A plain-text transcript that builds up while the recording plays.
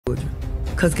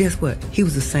Because guess what? He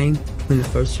was the same when the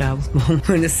first child was born,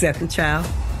 when the second child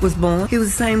was born. He was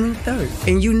the same when the third.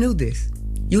 And you knew this.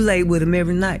 You laid with him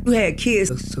every night. You had kids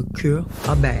to secure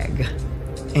a bag.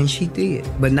 And she did,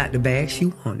 but not the bag she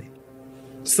wanted.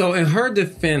 So in her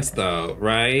defense, though,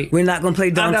 right? We're not going to play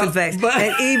donkey facts.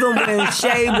 And even when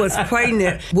Shay was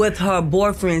pregnant with her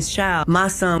boyfriend's child, my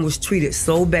son was treated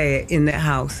so bad in that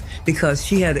house because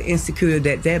she had an insecurity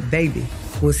that that baby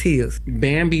was his.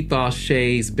 Bambi thought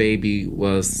Shay's baby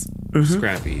was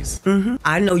Scrappy's.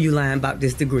 I know you lying about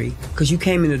this degree because you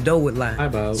came in the door with lying. Lie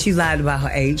about. She lied about her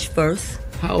age first.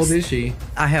 How old is she?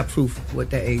 I have proof of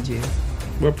what that age is.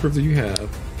 What proof do you have?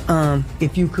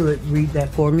 If you could read that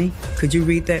for me. Could you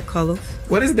read that, Carlos?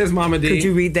 What is this, Momma Dee? Could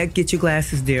you read that? Get your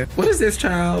glasses there. What is this,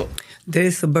 child?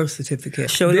 There's a birth certificate.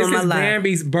 Show it on my live.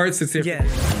 This is Bambi's birth certificate.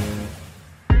 Yes.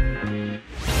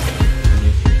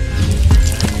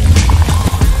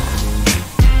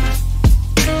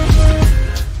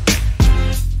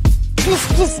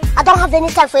 Please, I don't have any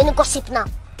time for any gossip now.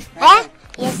 Eh?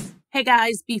 Yes. Hey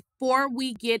guys, before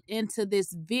we get into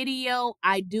this video,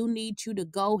 I do need you to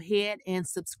go ahead and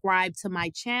subscribe to my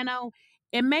channel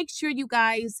and make sure you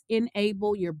guys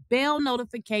enable your bell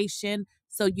notification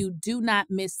so you do not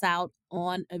miss out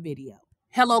on a video.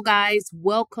 Hello guys,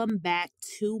 welcome back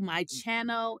to my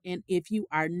channel. And if you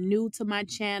are new to my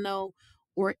channel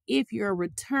or if you're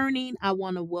returning, I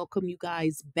want to welcome you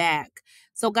guys back.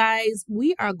 So guys,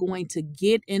 we are going to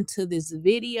get into this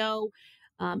video.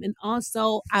 And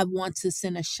also, I want to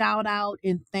send a shout out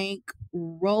and thank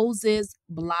Roses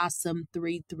Blossom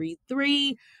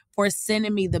 333 for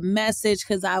sending me the message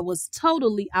because I was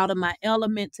totally out of my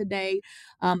element today.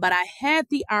 But I had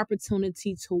the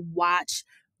opportunity to watch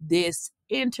this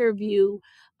interview.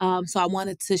 So I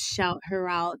wanted to shout her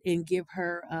out and give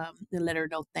her and let her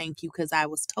know thank you because I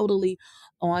was totally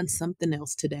on something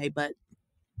else today. But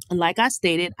like I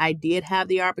stated, I did have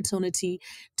the opportunity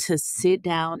to sit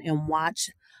down and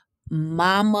watch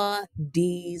Momma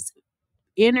Dee's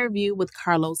interview with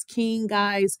Carlos King,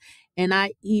 guys. And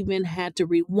I even had to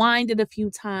rewind it a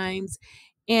few times.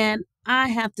 And I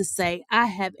have to say, I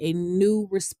have a new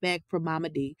respect for Momma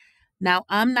Dee. Now,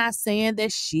 I'm not saying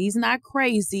that she's not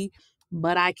crazy,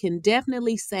 but I can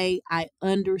definitely say I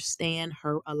understand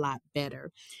her a lot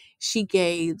better. She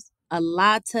gave a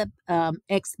lot of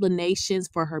explanations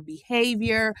for her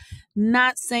behavior,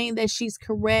 not saying that she's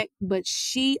correct, but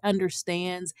she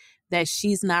understands that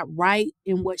she's not right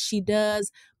in what she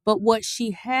does. But what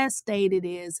she has stated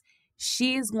is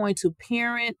she is going to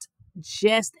parent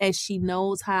just as she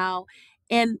knows how,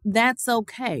 and that's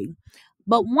okay.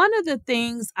 But one of the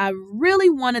things I really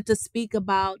wanted to speak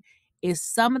about is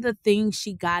some of the things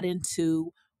she got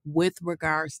into with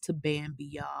regards to Bambi,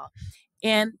 y'all.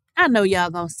 And I know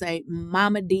y'all gonna say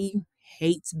Momma Dee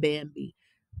hates Bambi.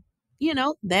 You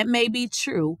know, that may be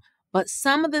true, but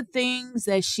some of the things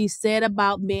that she said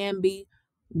about Bambi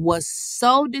was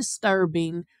so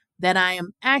disturbing that I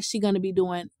am actually going to be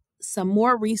doing some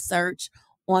more research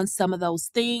on some of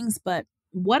those things. But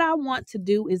what I want to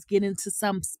do is get into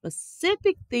some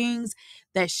specific things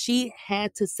that she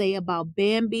had to say about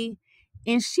Bambi.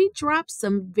 And she dropped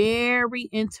some very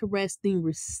interesting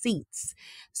receipts.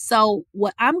 So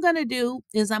what I'm going to do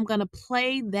is I'm going to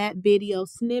play that video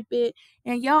snippet.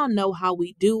 And y'all know how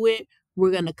we do it.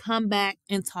 We're going to come back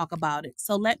and talk about it.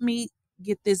 So let me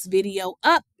get this video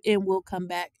up and we'll come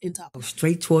back and talk.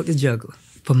 Straight toward the juggler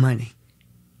for money.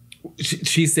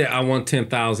 She said, I want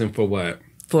 $10,000 for what?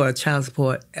 For a child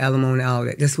support, alimony, all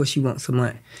that. That's what she wants a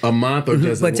month. A month or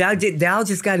just... But y'all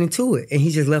just got into it, and he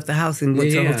just left the house and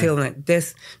went to a hotel. And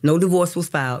that's no divorce was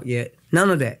filed yet. None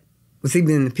of that was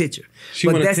even in the picture.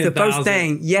 But that's the first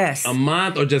thing. Yes. A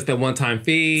month or just a one-time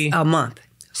fee? A month.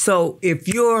 So if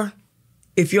your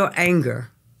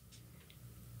anger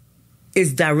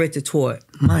is directed toward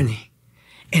money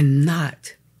and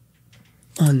not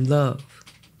on love,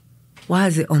 why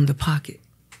is it on the pocket?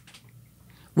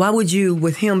 Why would you,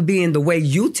 with him being the way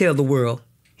you tell the world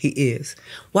he is,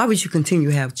 why would you continue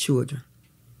to have children?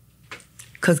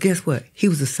 Because guess what? He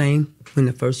was the same when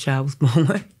the first child was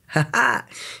born.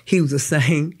 He was the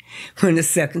same when the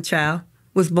second child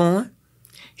was born.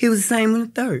 He was the same when the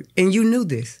third. And you knew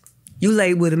this. You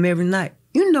laid with him every night.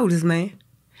 You know this man.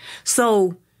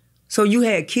 So you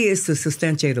had kids to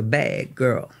substantiate a bag,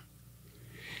 girl.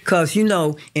 Because, you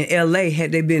know, in L.A.,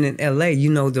 had they been in L.A.,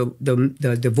 you know,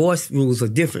 the divorce rules are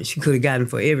different. She could have gotten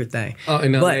for everything. Oh,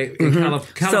 in L.A., in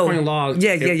California law,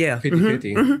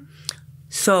 50-50.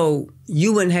 So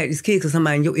you wouldn't have these kids because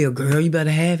somebody in your ear, girl, you better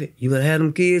have it. You better have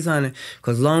them kids, honey.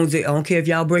 Because as long as I don't care if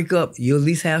y'all break up, you'll at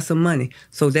least have some money.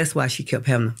 So that's why she kept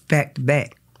having them back to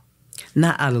back.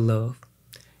 Not out of love.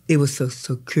 It was to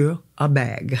secure a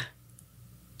bag.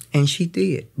 And she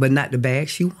did, but not the bag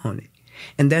she wanted.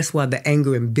 And that's why the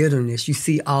anger and bitterness, you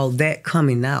see all that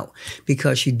coming out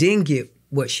because she didn't get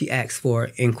what she asked for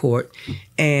in court,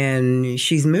 and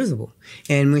she's miserable.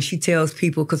 And when she tells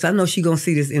people, because I know she's going to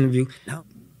see this interview,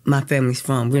 my family's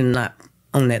we're not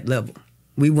on that level.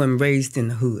 We weren't raised in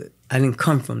the hood. I didn't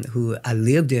come from the hood. I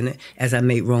lived in it. As I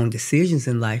made wrong decisions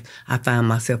in life, I found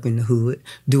myself in the hood,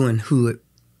 doing hood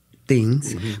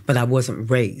things, but I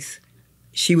wasn't raised.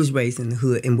 She was raised in the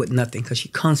hood and with nothing because she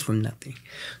comes from nothing.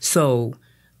 So,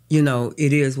 you know,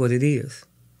 it is what it is.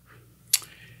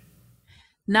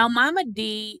 Now, Momma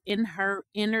Dee, in her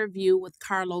interview with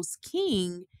Carlos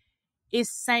King, is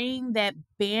saying that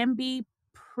Bambi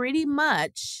pretty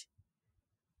much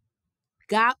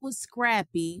got with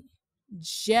Scrappy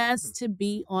just to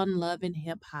be on Love and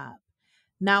Hip Hop.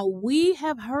 Now, we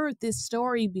have heard this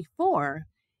story before.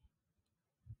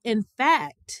 In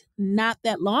fact, not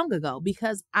that long ago,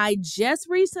 because I just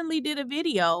recently did a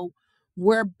video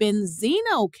where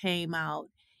Benzino came out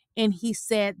and he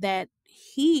said that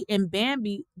he and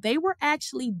Bambi, they were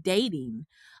actually dating.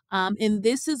 And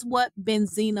this is what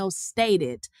Benzino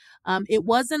stated. It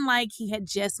wasn't like he had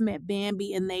just met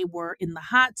Bambi and they were in the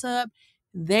hot tub.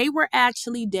 They were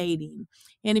actually dating.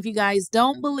 And if you guys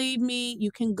don't believe me,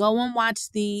 you can go and watch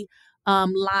the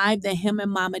live that him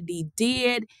and Momma Dee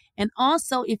did. And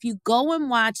also, if you go and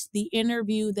watch the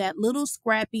interview that Little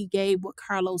Scrappy gave with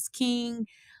Carlos King,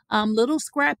 Little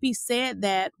Scrappy said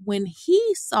that when he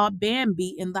saw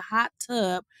Bambi in the hot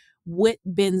tub with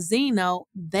Benzino,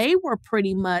 they were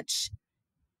pretty much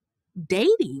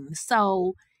dating.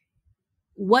 So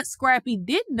what Scrappy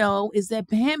didn't know is that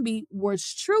Bambi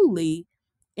was truly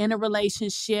in a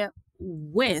relationship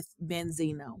with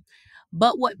Benzino.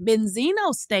 But what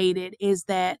Benzino stated is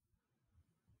that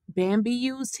Bambi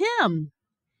used him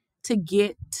to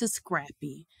get to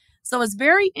Scrappy. So it's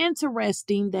very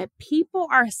interesting that people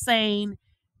are saying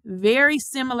very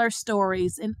similar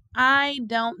stories, and I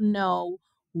don't know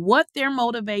what their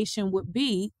motivation would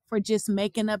be for just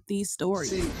making up these stories.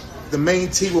 See, the main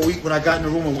team, when I got in the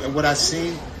room and what I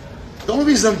seen, the only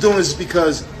reason I'm doing this is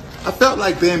because I felt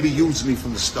like Bambi used me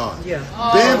from the start. Yeah.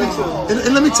 Bambi,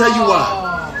 and let me tell you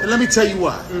why. And let me tell you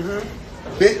why.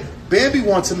 Bambi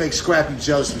wanted to make Scrappy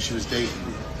jealous when she was dating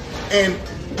me. And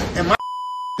my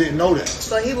didn't know that.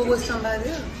 So he was with somebody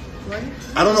else, right?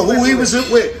 I don't know who he was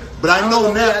with, but I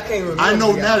know now. I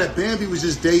know now that that Bambi was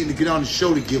just dating to get on the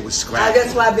show to get with Scrappy.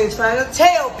 That's why I've been trying to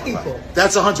tell people.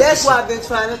 That's 100%. That's why I've been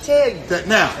trying to tell you. That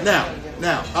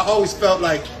now, I always felt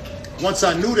like once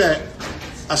I knew that,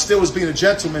 I still was being a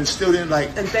gentleman, still didn't like.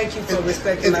 And thank you for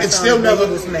respecting my and son still never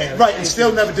was married. Right, and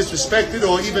still never disrespected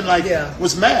or even like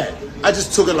was mad. I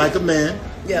just took it like a man.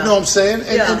 Yeah. You know what I'm saying?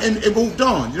 And moved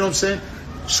on. You know what I'm saying?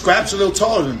 Scrap's a little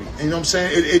taller than me. You know what I'm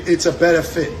saying? It's a better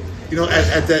fit. You know,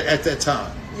 at that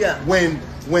time. Yeah. When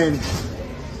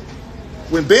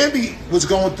Bambi was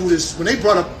going through this, when they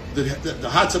brought up the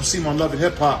hot tub scene on Love and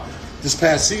Hip Hop this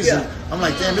past season, I'm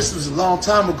like, damn, this was a long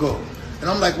time ago. And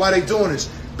I'm like, why they doing this?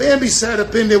 Bambi sat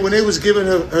up in there when they was giving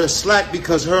her slack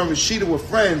because her and Rashida were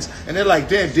friends, and they're like,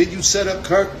 damn, did you set up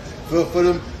Kirk for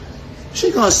them?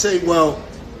 She gonna say, well,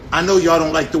 I know y'all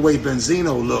don't like the way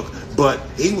Benzino looked, but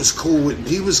he was cool with,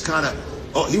 he was kind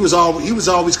of, he was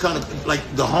always kind of like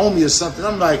the homie or something.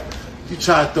 I'm like, you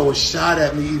try to throw a shot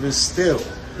at me even still.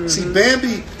 See,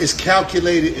 Bambi is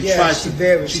calculated and tries to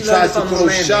throw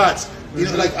shots. You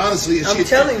know, like honestly, I'm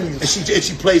telling you, and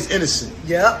she plays innocent.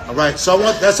 Yeah. All right. So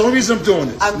that's the only reason I'm doing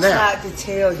this. I'm trying to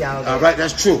tell y'all. All right,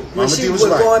 that's true. When she was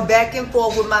going back and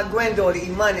forth with my granddaughter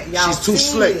Imani, y'all. She's too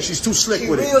slick. She's too slick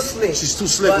with it. Real slick. She's too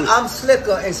slick with it. But I'm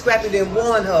slicker, and Scrappy didn't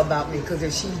warn her about me because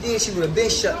if she did, she would have been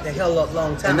shut the hell up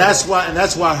long time. And that's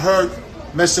why her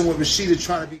messing with Rashida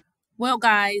trying to be. Well,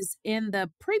 guys, in the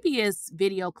previous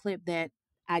video clip that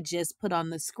I just put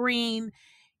on the screen,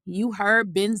 you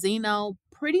heard Benzino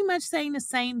pretty much saying the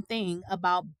same thing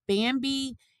about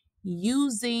Bambi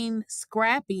using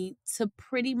Scrappy to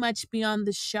pretty much be on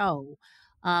the show.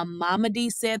 Momma Dee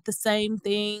said the same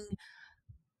thing.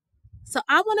 So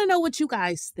I want to know what you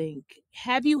guys think.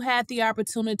 Have you had the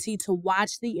opportunity to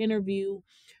watch the interview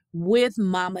with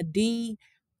Momma Dee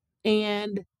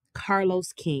and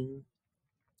Carlos King?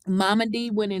 Momma Dee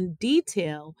went in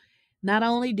detail. Not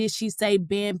only did she say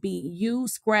Bambi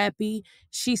used Scrappy,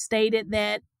 she stated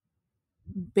that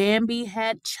Bambi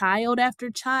had child after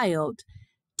child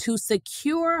to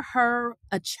secure her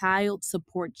a child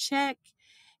support check.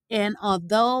 And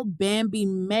although Bambi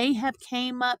may have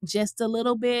came up just a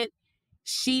little bit,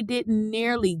 she didn't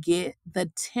nearly get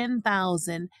the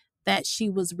 $10,000 that she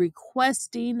was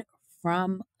requesting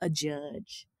from a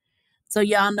judge. So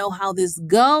y'all know how this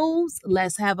goes.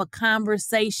 Let's have a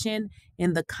conversation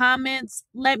in the comments.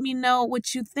 Let me know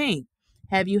what you think.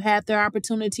 Have you had the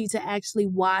opportunity to actually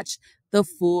watch the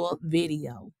full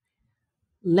video?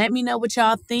 Let me know what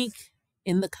y'all think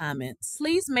in the comments.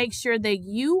 Please make sure that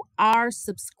you are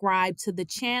subscribed to the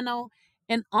channel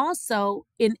and also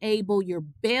enable your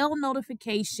bell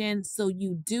notification so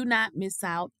you do not miss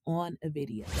out on a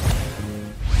video.